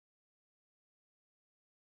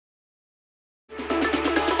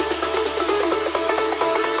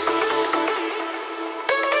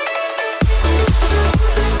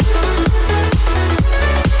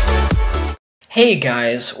Hey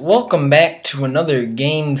guys, welcome back to another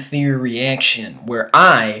game theory reaction where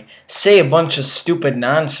I say a bunch of stupid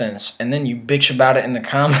nonsense and then you bitch about it in the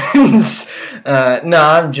comments. No,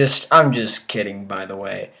 I'm just kidding, by the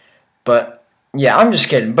way. But yeah, I'm just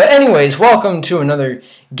kidding. But anyways, welcome to another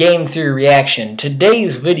game theory reaction.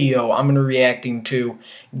 Today's video I'm gonna be reacting to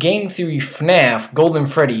game theory FNAF Golden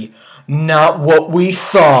Freddy, Not What We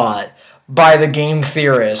Thought by the game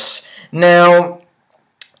theorists. Now,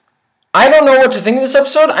 I don't know what to think of this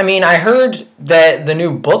episode. I mean, I heard that the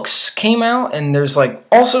new books came out, and there's, like,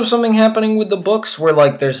 also something happening with the books where,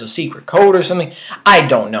 like, there's a secret code or something. I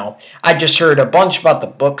don't know. I just heard a bunch about the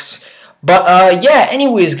books. But, yeah,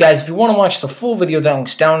 anyways, guys, if you want to watch the full video, that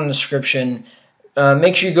link's down in the description.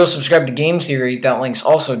 Make sure you go subscribe to Game Theory. That link's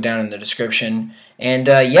also down in the description. And,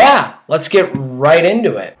 yeah, let's get right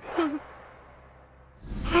into it.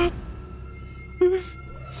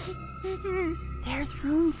 There's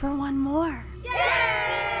room for one more.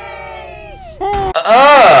 Yay!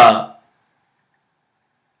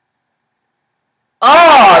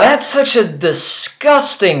 Oh, that's such a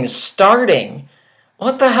disgusting starting.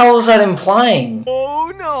 What the hell is that implying?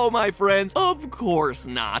 Oh no, my friends, of course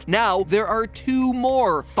not. Now, there are 2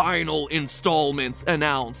 more final installments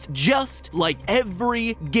announced, just like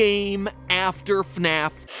every game after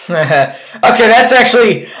FNAF. Okay,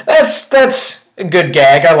 that's a good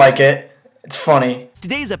gag. I like it. It's funny.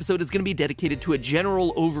 Today's episode is going to be dedicated to a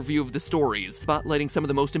general overview of the stories, spotlighting some of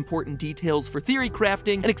the most important details for theory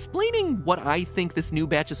crafting, and explaining what I think this new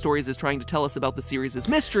batch of stories is trying to tell us about the series'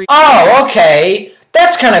 mystery. Oh, okay.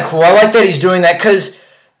 That's kind of cool. I like that he's doing that, because,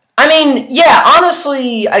 I mean, yeah,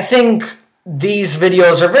 honestly, I think these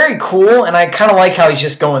videos are very cool, and I kind of like how he's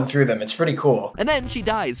just going through them. It's pretty cool. And then she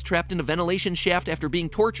dies, trapped in a ventilation shaft after being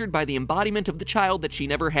tortured by the embodiment of the child that she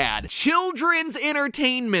never had. Children's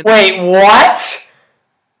entertainment! Wait, what?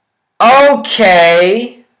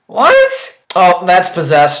 Okay. What? Oh, that's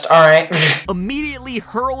possessed. Alright. Immediately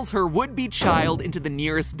hurls her would-be child into the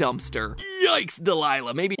nearest dumpster. Yikes,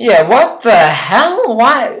 Delilah, maybe— Yeah, what the hell?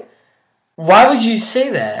 Why would you say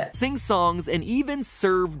that? Sing songs and even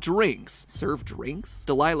serve drinks. Serve drinks?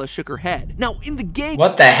 Delilah shook her head. Now, in the game—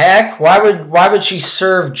 What the heck? Why would she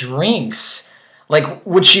serve drinks? Like,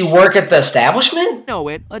 would she work at the establishment? Know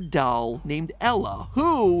it, a doll named Ella,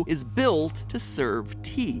 who is built to serve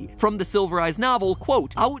tea. From the Silver Eyes novel,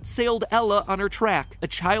 quote, "Out sailed Ella on her track, a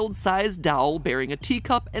child-sized doll bearing a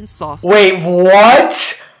teacup and sauce." Wait,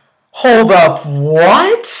 what? Hold up,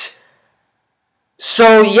 what?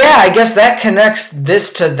 So, yeah, I guess that connects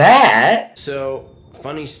this to that. So,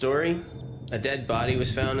 funny story. A dead body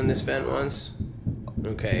was found in this vent once.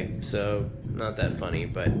 Okay, so, not that funny,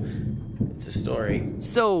 but it's a story.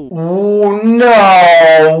 So— Oh,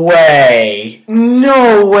 no way.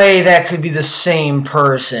 No way that could be the same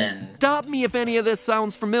person. stop me if any of this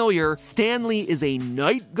sounds familiar. Stanley is a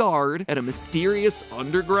night guard at a mysterious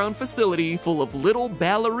underground facility full of little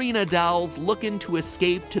ballerina dolls looking to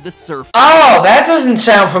escape to the surface. Oh, that doesn't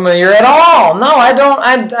sound familiar at all. No,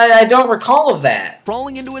 I don't recall of that.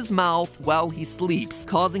 Crawling into his mouth while he sleeps,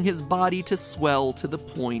 causing his body to swell to the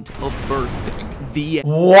point of bursting.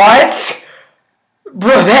 What?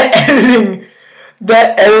 Bro,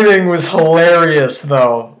 that editing was hilarious,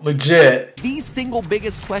 though. Legit. The single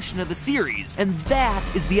biggest question of the series, and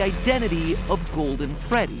that is the identity of Golden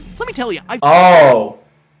Freddy. Let me tell you, Oh.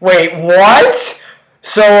 Wait, what?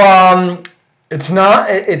 So, it's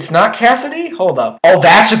not Cassidy? Hold up. Oh,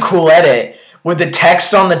 that's a cool edit. With the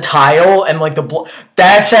text on the tile and, like,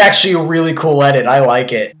 that's actually a really cool edit. I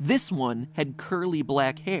like it. This one had curly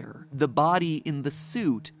black hair. The body in the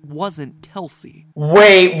suit wasn't Kelsey.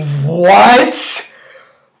 Wait, what?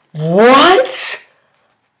 What?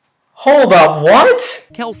 Hold up, what?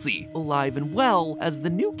 Kelsey, alive and well, as the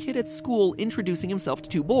new kid at school introducing himself to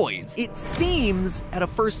 2 boys. It seems, at a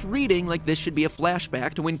first reading, like this should be a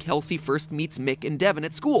flashback to when Kelsey first meets Mick and Devin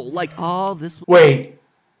at school. Like, oh, this— Wait,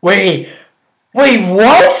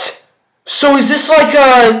 what? So is this like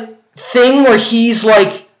a thing where he's,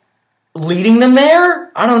 like, leading them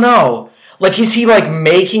there? I don't know. Like, is he, like,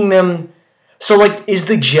 making them— So, like, is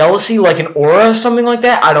the jealousy like an aura or something like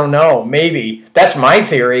that? I don't know. Maybe. That's my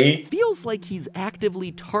theory. Feels like he's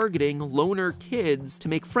actively targeting loner kids to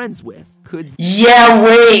make friends with. Yeah,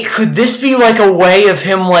 wait. Could this be, like, a way of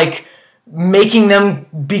him, like, making them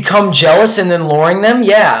become jealous and then luring them?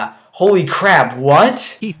 Yeah. Holy crap,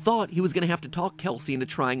 what? He thought he was gonna have to talk Kelsey into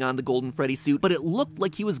trying on the Golden Freddy suit, but it looked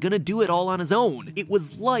like he was gonna do it all on his own. It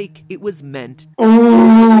was like it was meant—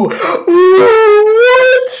 Ooh,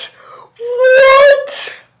 what?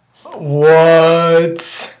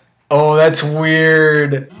 What? Oh, that's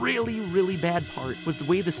weird. Really bad part was the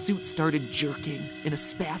way the suit started jerking in a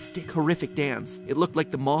spastic, horrific dance. It looked like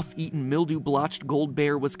the moth-eaten, mildew-blotched gold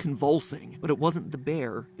bear was convulsing, but it wasn't the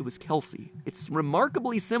bear, it was Kelsey. It's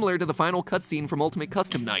remarkably similar to the final cutscene from Ultimate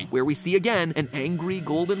Custom Night, where we see again an angry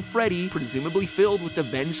golden Freddy, presumably filled with the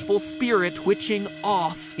vengeful spirit, twitching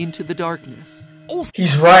off into the darkness. Also,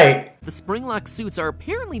 He's right. the spring-lock suits are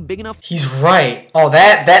apparently big enough. He's right. Oh,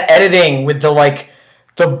 that editing with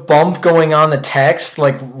the bump going on the text,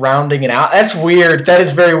 like rounding it out. That's weird. That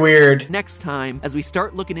is very weird. Next time, as we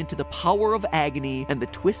start looking into the power of agony and the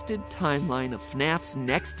twisted timeline of FNAF's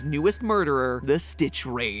next newest murderer, the Stitch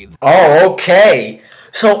Wraith. Oh, okay.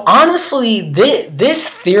 So honestly, this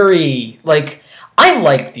theory, like, I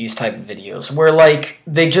like these type of videos where like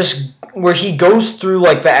where he goes through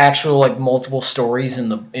like the actual like multiple stories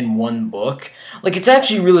in one book. Like, it's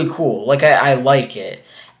actually really cool. Like, I like it.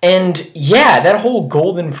 And yeah, that whole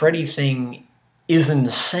Golden Freddy thing is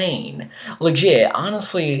insane. Legit,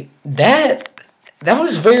 honestly, that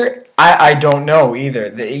was very. I don't know either.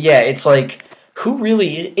 Yeah, it's like, who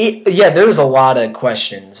really? Yeah, there's a lot of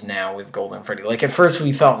questions now with Golden Freddy. Like, at first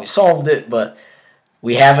we thought we solved it, but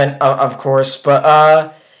we haven't, of course.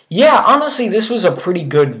 But yeah, honestly, this was a pretty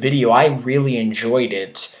good video. I really enjoyed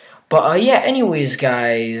it. But yeah, anyways,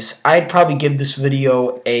 guys, I'd probably give this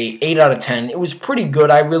video a 8 out of 10. It was pretty good.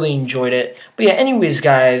 I really enjoyed it. But yeah, anyways,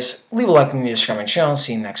 guys, leave a like on the channel.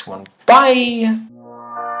 See you next one. Bye!